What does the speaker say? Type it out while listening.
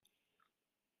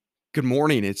Good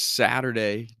morning. It's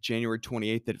Saturday, January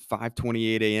 28th at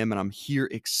 5:28 a.m. and I'm here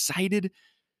excited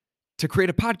to create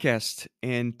a podcast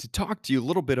and to talk to you a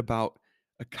little bit about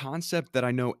a concept that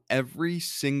I know every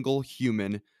single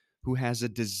human who has a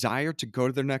desire to go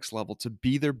to their next level, to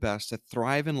be their best, to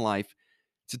thrive in life.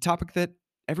 It's a topic that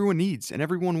everyone needs and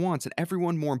everyone wants and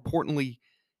everyone more importantly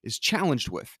is challenged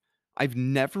with. I've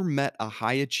never met a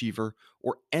high achiever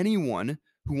or anyone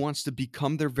who wants to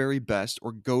become their very best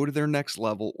or go to their next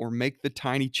level or make the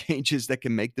tiny changes that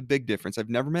can make the big difference. I've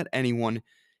never met anyone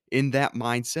in that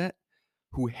mindset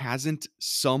who hasn't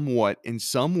somewhat, in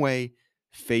some way,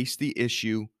 faced the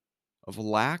issue of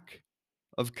lack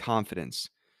of confidence.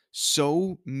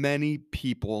 So many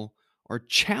people are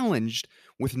challenged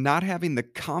with not having the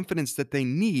confidence that they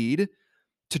need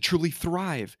to truly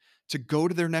thrive, to go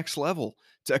to their next level,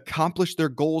 to accomplish their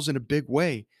goals in a big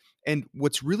way. And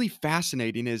what's really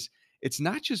fascinating is it's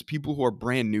not just people who are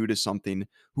brand new to something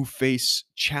who face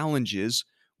challenges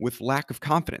with lack of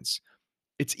confidence.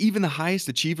 It's even the highest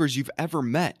achievers you've ever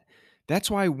met. That's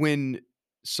why when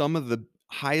some of the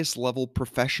highest level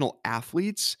professional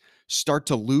athletes start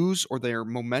to lose or their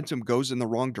momentum goes in the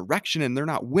wrong direction and they're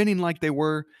not winning like they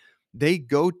were, they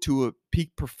go to a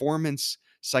peak performance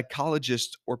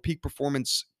psychologist or peak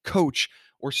performance coach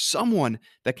or someone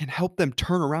that can help them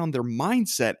turn around their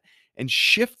mindset and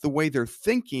shift the way they're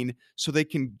thinking so they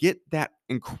can get that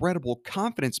incredible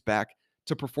confidence back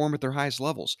to perform at their highest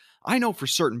levels. I know for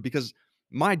certain because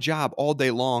my job all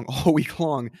day long, all week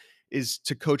long, is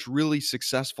to coach really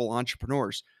successful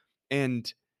entrepreneurs.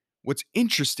 And what's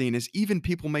interesting is even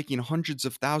people making hundreds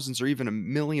of thousands or even $1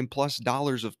 million+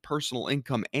 of personal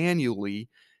income annually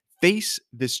face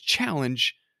this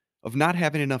challenge of not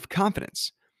having enough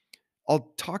confidence.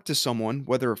 I'll talk to someone,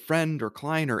 whether a friend or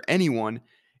client or anyone,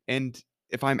 and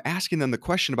if I'm asking them the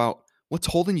question about what's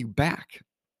holding you back,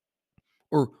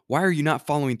 or why are you not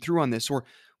following through on this? Or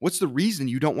what's the reason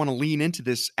you don't want to lean into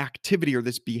this activity or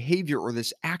this behavior or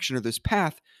this action or this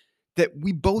path that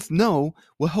we both know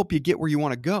will help you get where you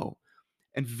want to go?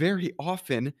 And very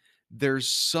often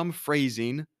there's some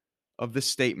phrasing of the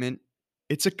statement,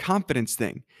 it's a confidence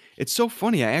thing. It's so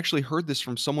funny. I actually heard this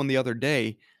from someone the other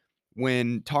day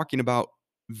when talking about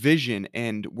vision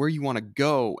and where you want to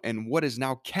go and what has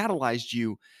now catalyzed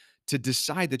you to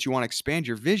decide that you want to expand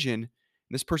your vision. And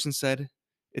this person said,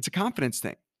 it's a confidence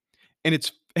thing. And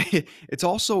it's it's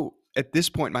also at this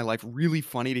point in my life really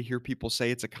funny to hear people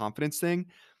say it's a confidence thing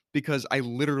because I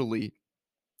literally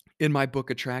in my book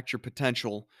Attract Your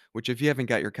Potential, which if you haven't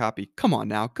got your copy, come on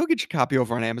now, go get your copy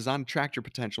over on Amazon, Attract Your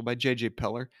Potential by JJ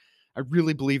Peller. I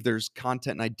really believe there's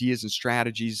content and ideas and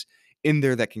strategies in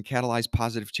there that can catalyze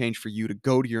positive change for you to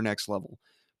go to your next level.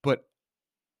 But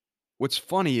what's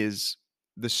funny is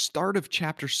the start of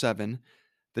chapter 7,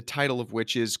 the title of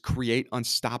which is Create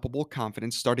Unstoppable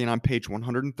Confidence, starting on page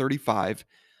 135.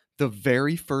 The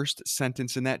very first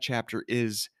sentence in that chapter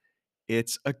is,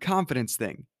 it's a confidence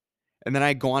thing. And then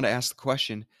I go on to ask the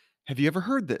question, have you ever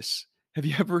heard this? Have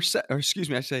you ever said, or excuse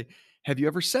me, I say, have you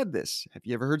ever said this? Have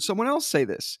you ever heard someone else say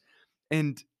this?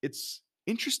 And it's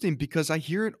interesting because I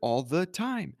hear it all the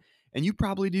time. And you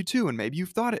probably do too. And maybe you've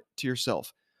thought it to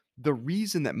yourself. The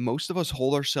reason that most of us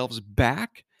hold ourselves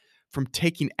back from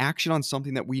taking action on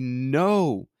something that we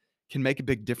know can make a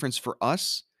big difference for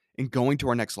us in going to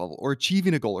our next level or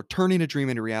achieving a goal or turning a dream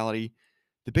into reality,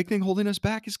 the big thing holding us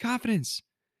back is confidence.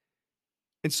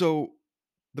 And so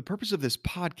the purpose of this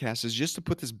podcast is just to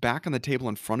put this back on the table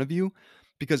in front of you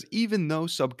because even though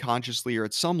subconsciously or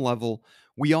at some level,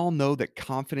 we all know that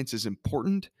confidence is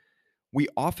important, we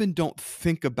often don't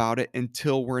think about it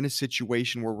until we're in a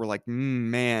situation where we're like,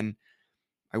 man,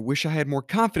 I wish I had more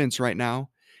confidence right now.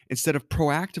 Instead of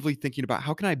proactively thinking about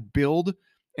how can I build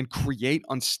and create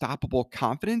unstoppable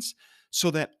confidence so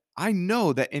that I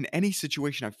know that in any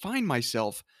situation I find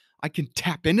myself, I can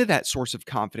tap into that source of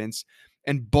confidence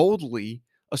and boldly,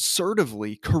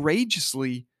 assertively,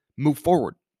 courageously move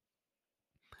forward.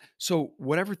 So,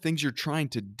 whatever things you're trying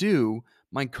to do,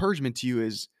 my encouragement to you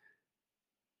is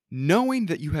knowing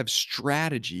that you have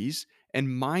strategies and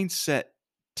mindset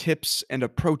tips and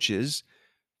approaches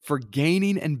for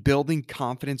gaining and building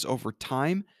confidence over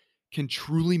time can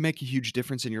truly make a huge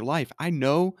difference in your life. I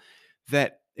know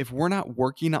that if we're not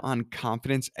working on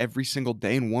confidence every single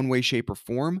day in one way, shape, or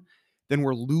form, then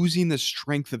we're losing the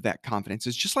strength of that confidence.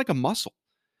 It's just like a muscle.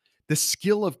 The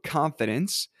skill of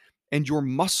confidence and your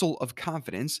muscle of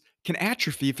confidence can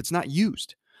atrophy if it's not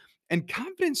used. And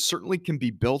confidence certainly can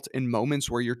be built in moments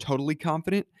where you're totally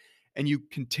confident and you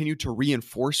continue to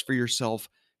reinforce for yourself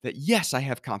that, yes, I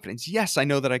have confidence. Yes, I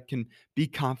know that I can be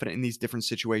confident in these different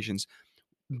situations.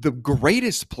 The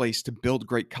greatest place to build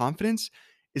great confidence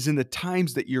is in the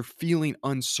times that you're feeling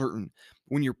uncertain,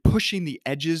 when you're pushing the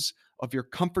edges of your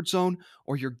comfort zone,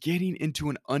 or you're getting into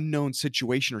an unknown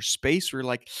situation or space where you're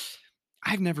like,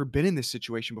 I've never been in this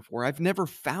situation before. I've never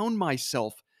found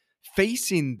myself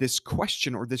facing this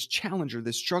question or this challenge or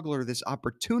this struggle or this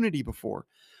opportunity before.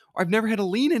 Or I've never had to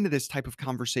lean into this type of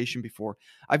conversation before.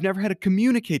 I've never had to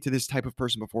communicate to this type of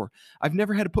person before. I've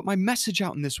never had to put my message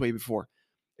out in this way before.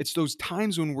 It's those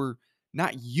times when we're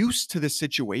not used to the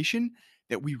situation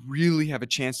that we really have a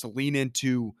chance to lean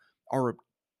into our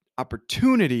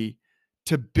opportunity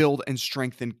to build and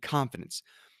strengthen confidence.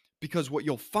 Because what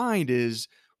you'll find is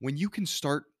when you can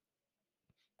start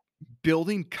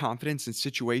building confidence in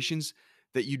situations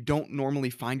that you don't normally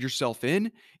find yourself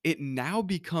in, it now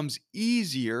becomes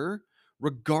easier,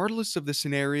 regardless of the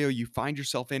scenario you find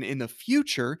yourself in the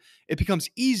future. It becomes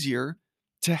easier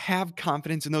to have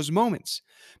confidence in those moments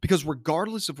because,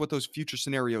 regardless of what those future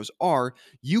scenarios are,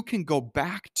 you can go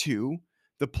back to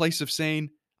the place of saying,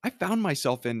 I found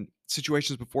myself in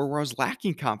situations before where I was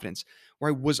lacking confidence,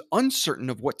 where I was uncertain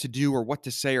of what to do or what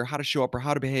to say or how to show up or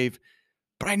how to behave,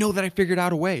 but I know that I figured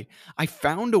out a way. I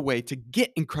found a way to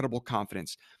get incredible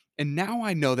confidence. And now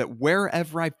I know that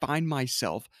wherever I find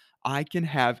myself, I can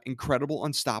have incredible,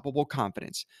 unstoppable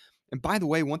confidence. And by the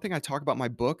way, one thing I talk about in my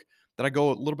book that I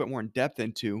go a little bit more in depth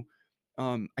into,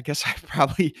 I guess I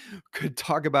probably could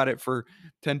talk about it for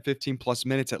 10, 15 plus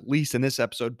minutes at least in this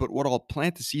episode. But what I'll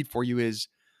plant the seed for you is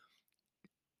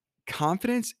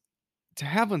confidence. To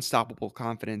have unstoppable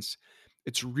confidence,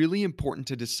 it's really important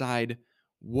to decide,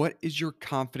 what is your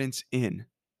confidence in?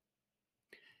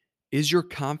 Is your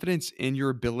confidence in your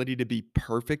ability to be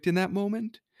perfect in that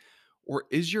moment? Or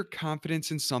is your confidence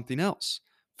in something else?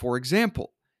 For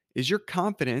example, is your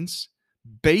confidence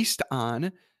based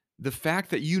on the fact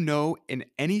that you know in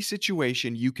any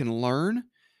situation you can learn,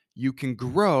 you can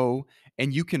grow,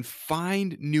 and you can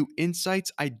find new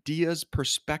insights, ideas,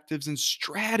 perspectives, and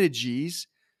strategies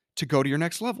to go to your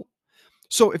next level?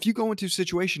 So if you go into a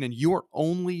situation and you're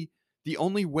only the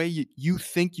only way you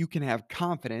think you can have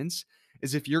confidence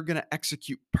is if you're going to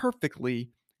execute perfectly,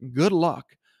 good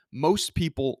luck. Most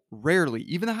people rarely,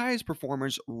 even the highest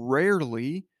performers,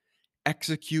 rarely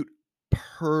execute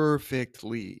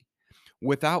perfectly,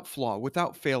 without flaw,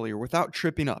 without failure, without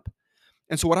tripping up.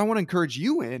 And so, what I want to encourage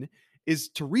you in is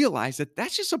to realize that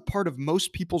that's just a part of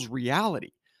most people's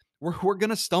reality. We're going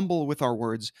to stumble with our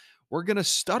words. We're going to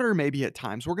stutter maybe at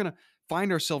times. We're going to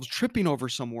find ourselves tripping over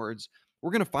some words.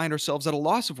 We're going to find ourselves at a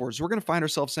loss of words. We're going to find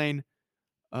ourselves saying,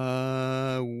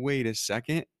 wait a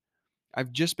second.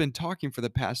 I've just been talking for the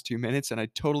past 2 minutes and I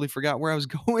totally forgot where I was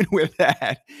going with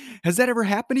that. Has that ever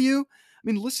happened to you? I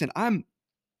mean, listen,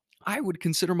 I would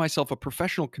consider myself a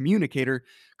professional communicator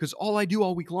because all I do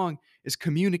all week long is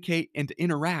communicate and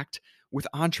interact with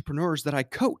entrepreneurs that I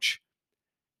coach.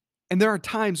 And there are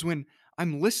times when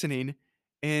I'm listening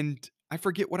and I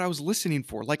forget what I was listening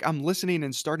for. Like I'm listening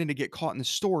and starting to get caught in the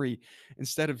story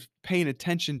instead of paying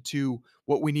attention to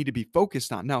what we need to be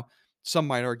focused on. Now, some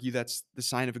might argue that's the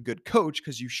sign of a good coach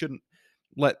because you shouldn't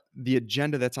let the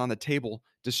agenda that's on the table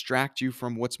distract you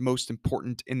from what's most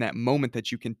important in that moment that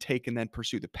you can take and then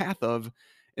pursue the path of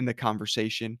in the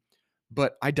conversation.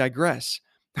 But I digress.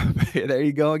 There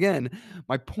you go again.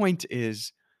 My point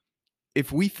is,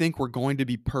 if we think we're going to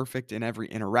be perfect in every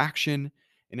interaction,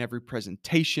 in every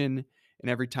presentation, and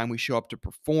every time we show up to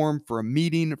perform for a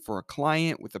meeting, for a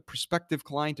client, with a prospective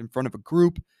client in front of a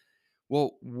group,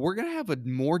 well, we're going to have a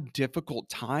more difficult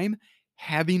time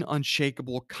having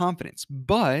unshakable confidence.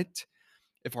 But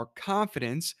if our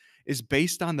confidence is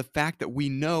based on the fact that we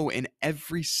know in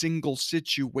every single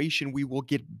situation we will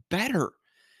get better,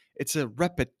 it's a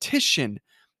repetition,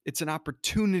 it's an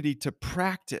opportunity to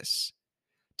practice,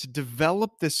 to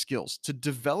develop the skills, to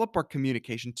develop our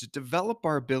communication, to develop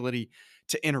our ability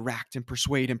to interact and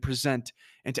persuade and present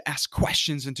and to ask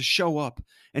questions and to show up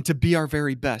and to be our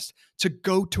very best, to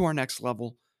go to our next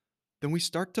level, then we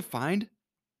start to find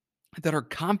that our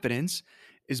confidence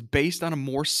is based on a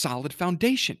more solid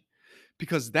foundation,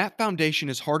 because that foundation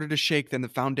is harder to shake than the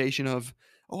foundation of,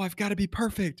 oh, I've got to be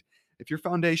perfect. If your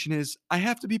foundation is, I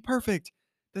have to be perfect,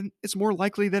 then it's more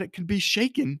likely that it can be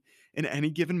shaken in any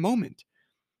given moment.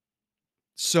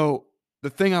 So, the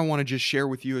thing I want to just share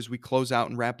with you as we close out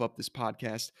and wrap up this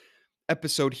podcast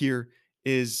episode here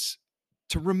is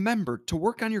to remember to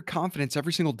work on your confidence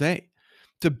every single day,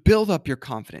 to build up your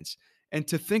confidence, and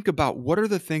to think about, what are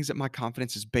the things that my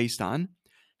confidence is based on?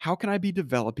 How can I be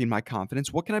developing my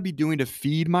confidence? What can I be doing to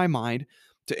feed my mind,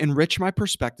 to enrich my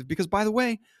perspective? Because, by the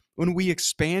way, when we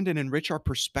expand and enrich our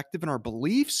perspective and our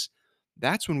beliefs,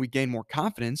 that's when we gain more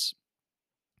confidence.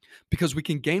 because we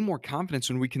can gain more confidence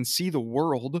when we can see the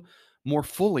world more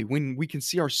fully, when we can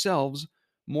see ourselves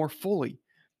more fully.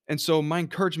 And so, my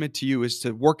encouragement to you is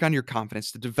to work on your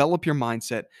confidence, to develop your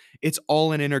mindset. It's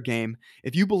all an inner game.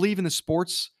 If you believe in the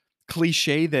sports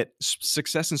cliche that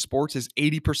success in sports is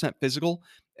 80% physical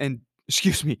and,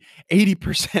 excuse me,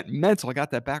 80% mental, I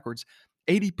got that backwards,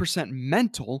 80%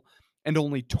 mental and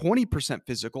only 20%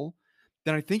 physical,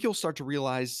 then I think you'll start to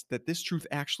realize that this truth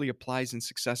actually applies in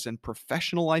success in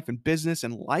professional life and business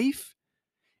and life,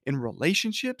 in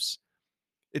relationships.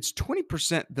 It's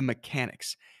 20% the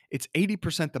mechanics, it's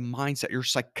 80% the mindset, your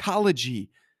psychology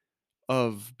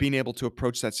of being able to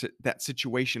approach that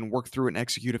situation, work through it, and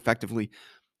execute effectively.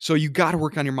 So you got to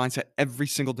work on your mindset every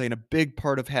single day. And a big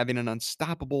part of having an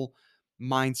unstoppable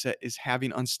mindset is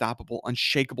having unstoppable,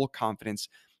 unshakable confidence.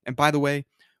 And by the way,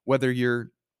 whether you're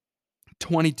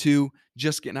 22,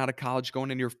 just getting out of college,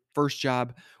 going into your first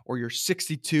job, or you're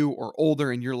 62 or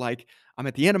older and you're like, I'm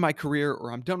at the end of my career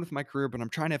or I'm done with my career, but I'm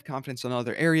trying to have confidence in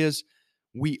other areas.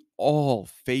 We all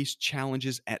face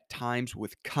challenges at times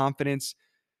with confidence.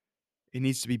 It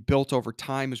needs to be built over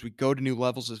time as we go to new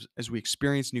levels, as we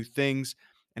experience new things.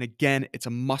 And again, it's a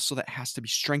muscle that has to be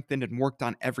strengthened and worked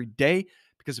on every day,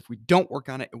 because if we don't work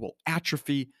on it, it will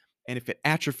atrophy. And if it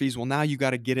atrophies, well, now you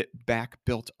got to get it back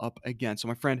built up again. So,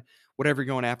 my friend, whatever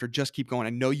you're going after, just keep going.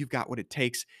 I know you've got what it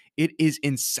takes. It is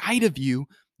inside of you.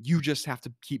 You just have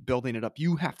to keep building it up.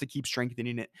 You have to keep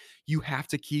strengthening it. You have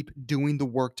to keep doing the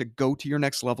work to go to your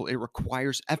next level. It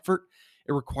requires effort,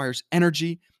 it requires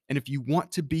energy. And if you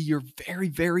want to be your very,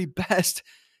 very best,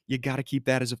 you got to keep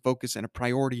that as a focus and a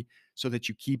priority so that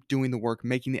you keep doing the work,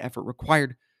 making the effort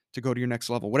required to go to your next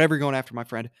level. Whatever you're going after, my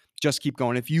friend, just keep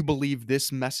going. If you believe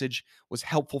this message was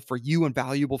helpful for you and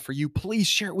valuable for you, please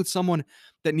share it with someone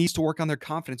that needs to work on their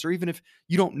confidence. Or even if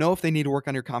you don't know if they need to work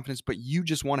on your confidence, but you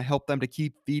just want to help them to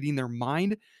keep feeding their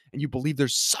mind and you believe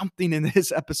there's something in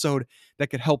this episode that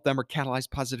could help them or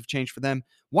catalyze positive change for them,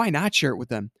 why not share it with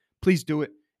them? Please do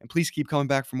it. And please keep coming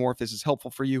back for more if this is helpful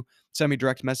for you. Send me a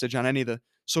direct message on any of the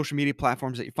social media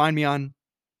platforms that you find me on.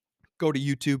 Go to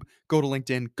YouTube, go to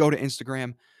LinkedIn, go to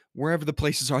Instagram, wherever the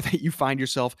places are that you find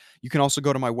yourself. You can also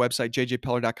go to my website,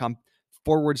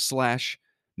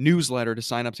 jjpeller.com/newsletter to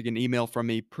sign up to get an email from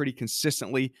me pretty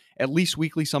consistently, at least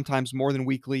weekly, sometimes more than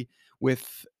weekly,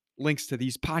 with links to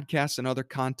these podcasts and other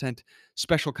content,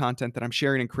 special content that I'm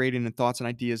sharing and creating, and thoughts and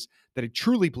ideas that I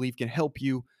truly believe can help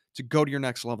you to go to your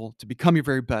next level, to become your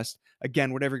very best.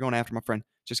 Again, whatever you're going after, my friend,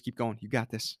 just keep going. You got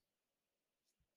this.